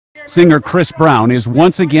Singer Chris Brown is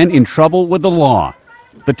once again in trouble with the law.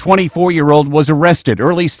 The 24-year-old was arrested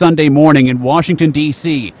early Sunday morning in Washington,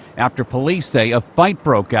 D.C. after police say a fight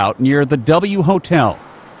broke out near the W Hotel.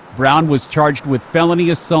 Brown was charged with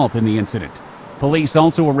felony assault in the incident. Police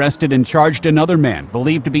also arrested and charged another man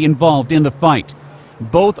believed to be involved in the fight.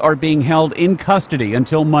 Both are being held in custody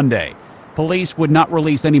until Monday. Police would not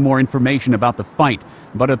release any more information about the fight,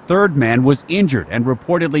 but a third man was injured and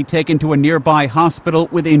reportedly taken to a nearby hospital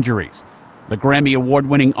with injuries. The Grammy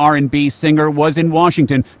Award-winning R&B singer was in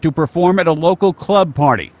Washington to perform at a local club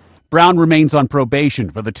party. Brown remains on probation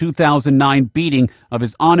for the 2009 beating of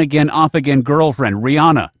his on-again, off-again girlfriend,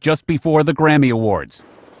 Rihanna, just before the Grammy Awards.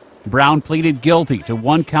 Brown pleaded guilty to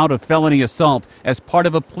one count of felony assault as part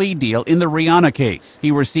of a plea deal in the Rihanna case.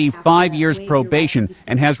 He received 5 years probation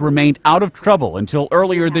and has remained out of trouble until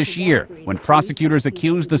earlier this year, when prosecutors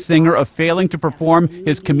accused the singer of failing to perform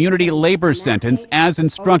his community labor sentence as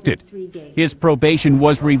instructed. His probation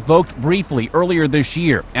was revoked briefly earlier this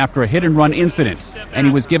year after a hit-and-run incident, and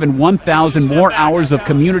he was given 1,000 more hours of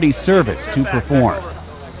community service to perform.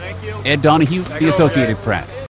 Ed Donahue, The Associated Press.